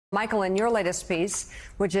Michael, in your latest piece,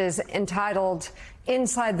 which is entitled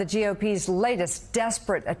Inside the GOP's Latest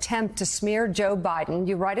Desperate Attempt to Smear Joe Biden,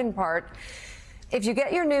 you write in part, if you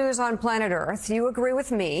get your news on planet Earth, you agree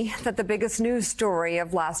with me that the biggest news story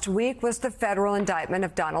of last week was the federal indictment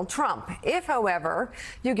of Donald Trump. If, however,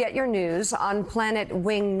 you get your news on planet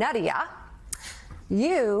Wingnutia,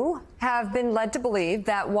 you have been led to believe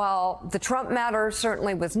that while the Trump matter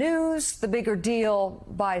certainly was news, the bigger deal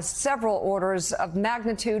by several orders of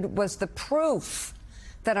magnitude was the proof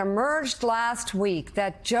that emerged last week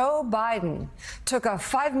that Joe Biden took a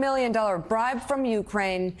 $5 million bribe from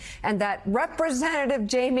Ukraine and that Representative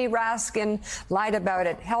Jamie Raskin lied about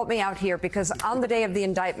it. Help me out here, because on the day of the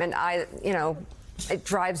indictment, it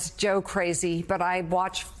drives Joe crazy, but I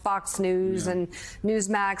watch Fox News and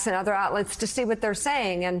Newsmax and other outlets to see what they're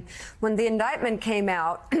saying. And when the indictment came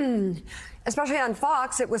out, especially on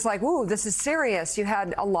Fox, it was like, ooh, this is serious. You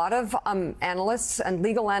had a lot of analysts and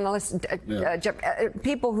legal analysts,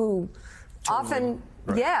 people who often...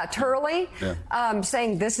 Turley,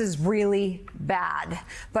 saying this is really bad.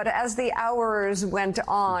 But as the hours went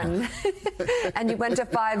on and you went to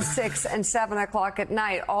 5, 6, and 7 o'clock at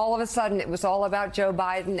night, all of a sudden it was all about Joe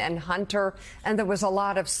Biden and Hunter, and there was a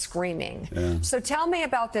lot of screaming. So tell me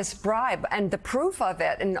about this bribe and the proof of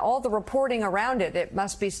it and all the reporting around it. It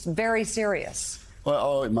must be very serious.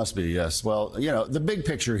 Well, it must be, yes. Well, the big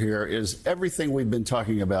picture here is everything we've been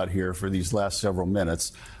talking about here for these last several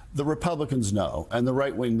minutes. The Republicans know, and the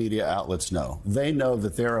right-wing media outlets know. They know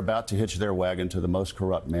that they're about to hitch their wagon to the most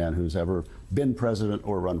corrupt man who's ever been president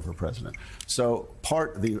or run for president. So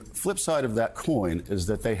the flip side of that coin is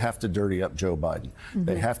that they have to dirty up Joe Biden.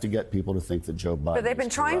 They have to get people to think that Joe Biden. But they've been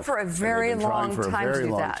trying for a very long time to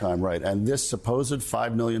do that. Right. And this supposed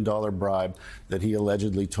 $5 million bribe that he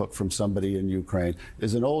allegedly took from somebody in Ukraine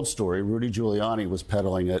is an old story. Rudy Giuliani was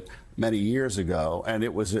peddling it many years ago, and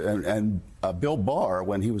it was Bill Barr,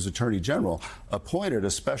 when he was Attorney General, appointed a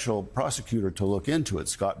special prosecutor to look into it,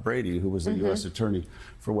 Scott Brady, who was the U.S. Attorney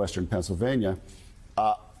for Western Pennsylvania.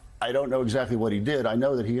 I don't know exactly what he did. I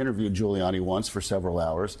know that he interviewed Giuliani once for several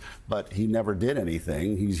hours, but he never did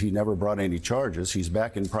anything. He never brought any charges. He's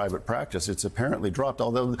back in private practice. It's apparently dropped,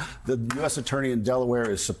 although the U.S. Attorney in Delaware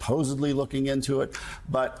is supposedly looking into it.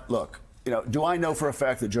 But look, do I know for a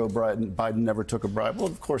fact that Joe Biden never took a bribe? Well,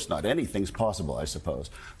 of course not. Anything's possible, I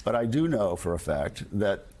suppose. But I do know for a fact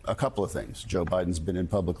that a couple of things. Joe Biden's been in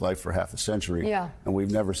public life for half a century, and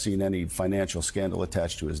we've never seen any financial scandal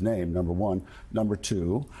attached to his name, number one. Number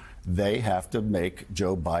two, they have to make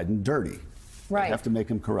Joe Biden dirty. Right. They have to make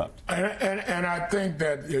him corrupt. And I think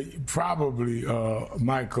that probably,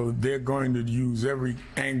 Michael, they're going to use every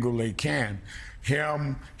angle they can.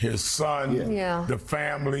 Him, his son, the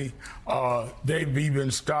family. They've even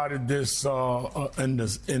started this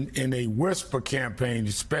in a whisper campaign,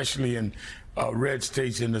 especially in red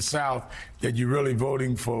states in the South, that you're really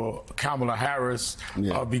voting for Kamala Harris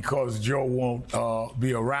because Joe won't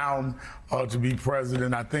be around to be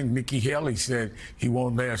president. I think Nikki Haley said he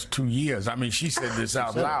won't last 2 years. I mean, she said this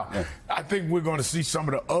out loud. I think we're going to see some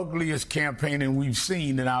of the ugliest campaigning we've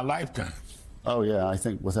seen in our lifetime. Oh, yeah, I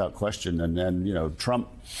think without question. And then, Trump,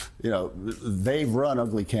 they've run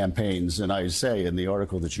ugly campaigns, and I say in the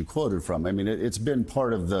article that you quoted from, I mean, it's been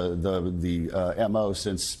part of the MO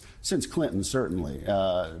since Clinton, certainly,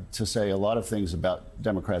 to say a lot of things about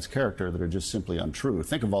Democrats' character that are just simply untrue.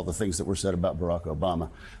 Think of all the things that were said about Barack Obama.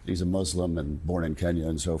 He's a Muslim and born in Kenya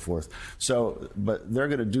and so forth. So, but they're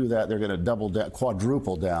going to do that. They're going to double down,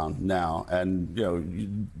 quadruple down now.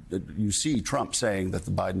 And, you see Trump saying that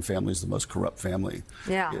the Biden family is the most corrupt family.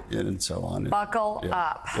 And so on. Buckle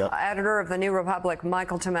up. Editor of The New Republic,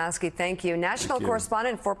 Michael Tomasky, thank you. National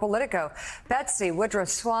correspondent for Politico, Betsy Woodruff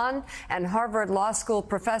Swan, and Harvard Law School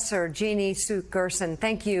professor Jeannie Sue Gerson,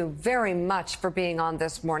 thank you very much for being on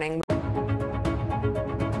this morning.